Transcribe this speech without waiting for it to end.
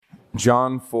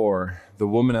John 4, the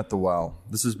woman at the well.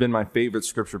 This has been my favorite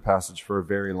scripture passage for a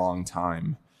very long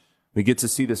time. We get to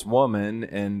see this woman,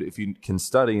 and if you can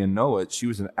study and know it, she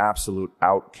was an absolute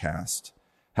outcast.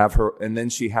 And then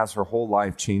she has her whole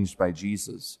life changed by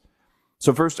Jesus.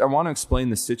 So first, I want to explain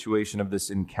the situation of this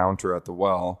encounter at the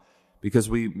well, because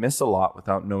we miss a lot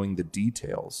without knowing the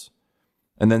details.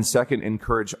 And then second,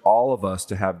 encourage all of us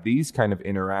to have these kind of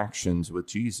interactions with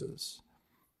Jesus.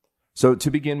 So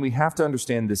to begin, we have to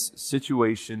understand this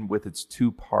situation with its two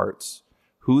parts,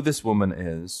 who this woman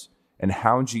is and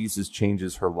how Jesus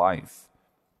changes her life.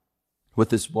 With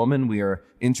this woman, we are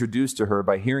introduced to her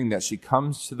by hearing that she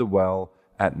comes to the well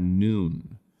at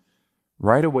noon.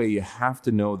 Right away, you have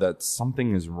to know that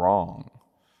something is wrong.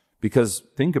 Because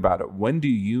think about it, when do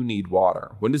you need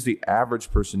water? When does the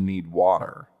average person need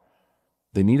water?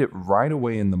 They need it right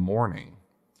away in the morning.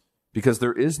 Because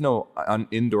there is no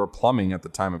indoor plumbing at the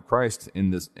time of Christ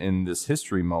in this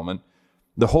history moment.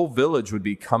 The whole village would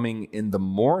be coming in the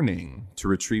morning to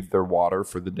retrieve their water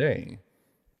for the day.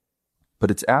 But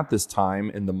it's at this time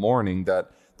in the morning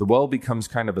that the well becomes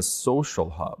kind of a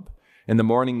social hub. In the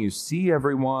morning, you see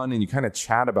everyone and you kind of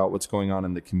chat about what's going on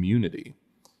in the community.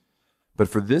 But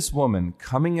for this woman,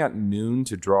 coming at noon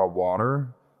to draw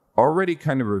water already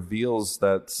kind of reveals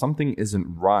that something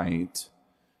isn't right.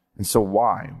 And so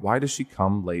why? Why does she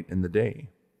come late in the day?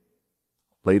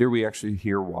 Later, we actually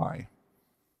hear why.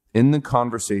 In the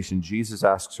conversation, Jesus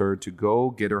asks her to go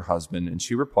get her husband, and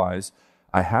she replies,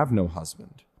 "I have no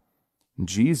husband." And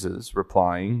Jesus,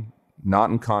 replying, not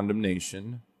in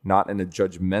condemnation, not in a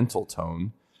judgmental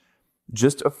tone,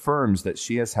 just affirms that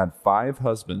she has had 5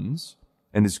 husbands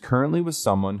and is currently with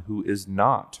someone who is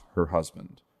not her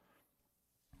husband.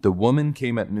 The woman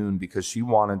came at noon because she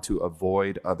wanted to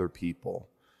avoid other people.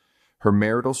 Her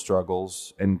marital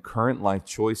struggles and current life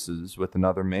choices with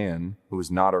another man who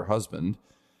was not her husband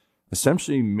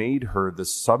essentially made her the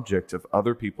subject of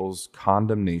other people's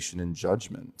condemnation and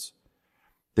judgment.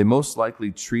 They most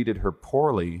likely treated her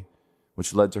poorly,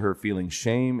 which led to her feeling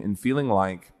shame and feeling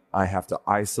like, I have to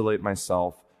isolate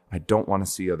myself. I don't want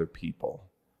to see other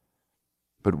people.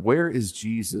 But where is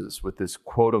Jesus with this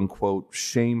quote-unquote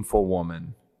shameful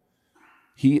woman?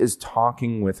 He is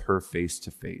talking with her face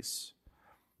to face.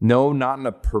 No, not in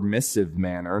a permissive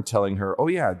manner, telling her, oh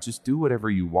yeah, just do whatever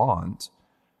you want.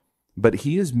 But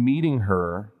he is meeting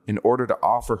her in order to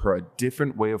offer her a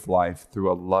different way of life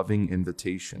through a loving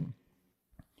invitation.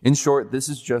 In short, this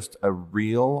is just a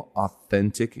real,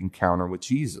 authentic encounter with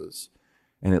Jesus,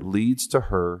 and it leads to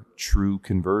her true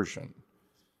conversion.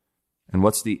 And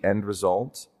what's the end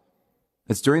result?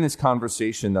 It's during this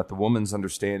conversation that the woman's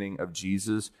understanding of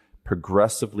Jesus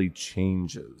progressively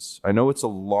changes. I know it's a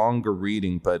longer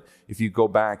reading, but if you go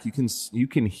back, you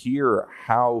can hear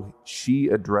how she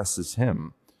addresses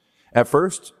him. At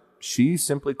first, she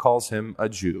simply calls him a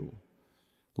Jew.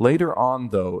 Later on,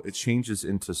 though, it changes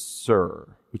into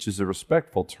sir, which is a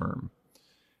respectful term.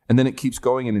 And then it keeps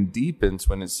going and it deepens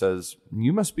when it says,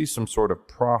 you must be some sort of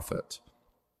prophet.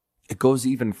 It goes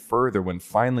even further when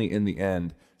finally in the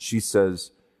end, she says,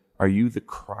 are you the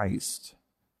Christ?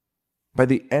 By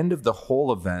the end of the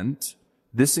whole event,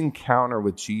 this encounter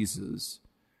with Jesus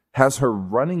has her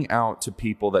running out to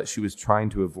people that she was trying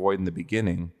to avoid in the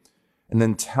beginning, and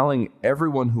then telling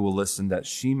everyone who will listen that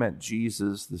she met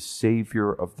Jesus, the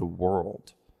Savior of the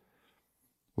world.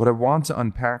 What I want to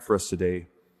unpack for us today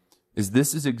is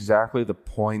this is exactly the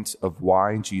point of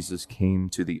why Jesus came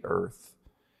to the earth.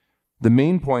 The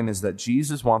main point is that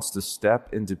Jesus wants to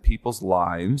step into people's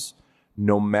lives,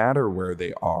 no matter where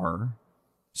they are,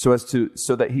 so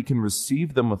that he can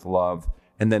receive them with love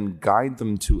and then guide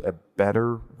them to a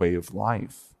better way of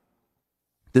life.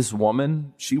 This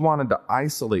woman, she wanted to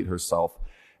isolate herself,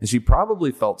 and she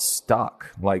probably felt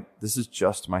stuck, like this is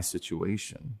just my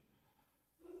situation.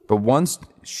 But once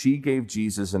she gave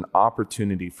Jesus an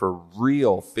opportunity for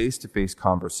real face-to-face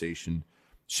conversation,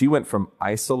 she went from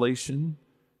isolation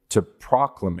to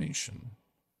proclamation.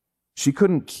 She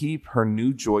couldn't keep her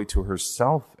new joy to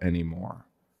herself anymore.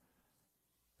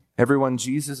 Everyone,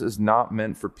 Jesus is not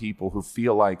meant for people who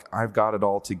feel like, I've got it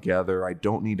all together, I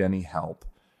don't need any help.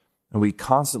 And we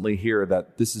constantly hear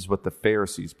that this is what the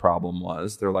Pharisees' problem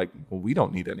was. They're like, well, we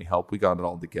don't need any help, we got it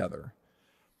all together.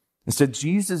 Instead,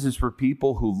 Jesus is for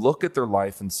people who look at their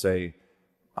life and say,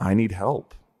 I need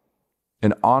help.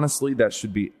 And honestly, that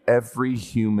should be every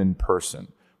human person.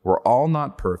 We're all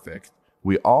not perfect.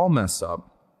 We all mess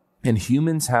up. And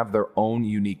humans have their own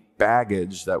unique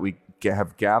baggage that we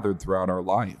have gathered throughout our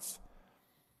life.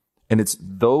 And it's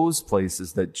those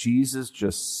places that Jesus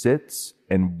just sits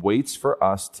and waits for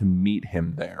us to meet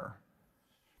him there.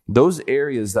 Those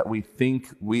areas that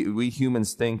we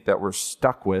humans think that we're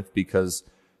stuck with because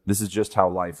this is just how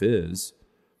life is,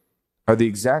 are the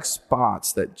exact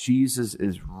spots that Jesus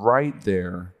is right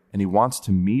there, and he wants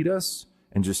to meet us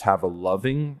and just have a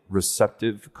loving,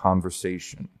 receptive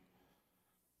conversation.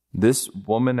 This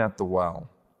woman at the well,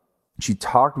 she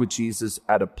talked with Jesus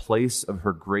at a place of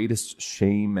her greatest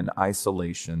shame and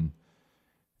isolation,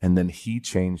 and then he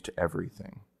changed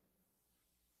everything.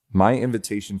 My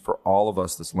invitation for all of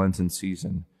us this Lenten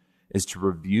season is to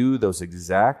review those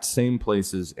exact same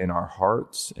places in our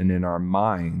hearts and in our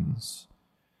minds,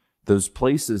 those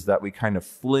places that we kind of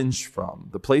flinch from,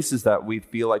 the places that we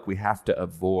feel like we have to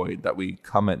avoid, that we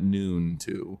come at noon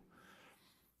to.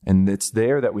 And it's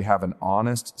there that we have an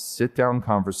honest sit-down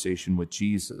conversation with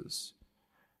Jesus,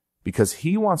 because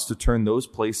he wants to turn those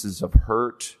places of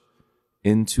hurt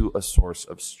into a source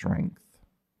of strength.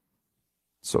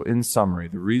 So in summary,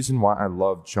 the reason why I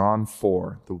love John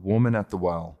 4, the woman at the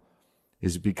well,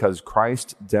 is because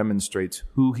Christ demonstrates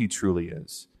who he truly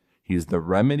is. He is the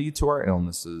remedy to our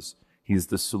illnesses. He is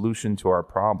the solution to our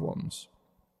problems.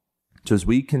 So as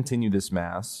we continue this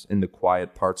Mass in the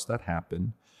quiet parts that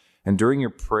happen, and during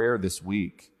your prayer this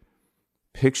week,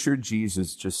 picture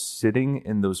Jesus just sitting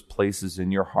in those places in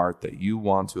your heart that you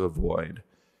want to avoid,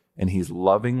 and he's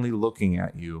lovingly looking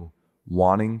at you,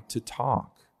 wanting to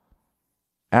talk.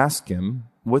 Ask him,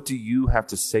 what do you have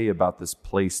to say about this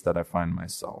place that I find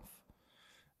myself?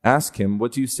 Ask him,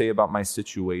 what do you say about my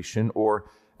situation? Or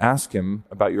ask him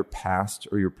about your past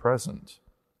or your present.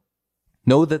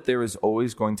 Know that there is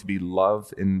always going to be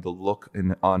love in the look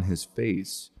on his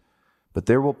face, but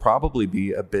there will probably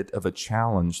be a bit of a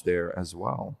challenge there as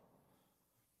well.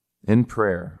 In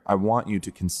prayer, I want you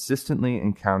to consistently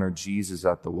encounter Jesus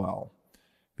at the well,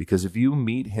 because if you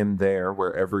meet him there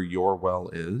wherever your well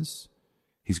is,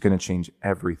 he's going to change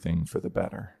everything for the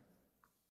better.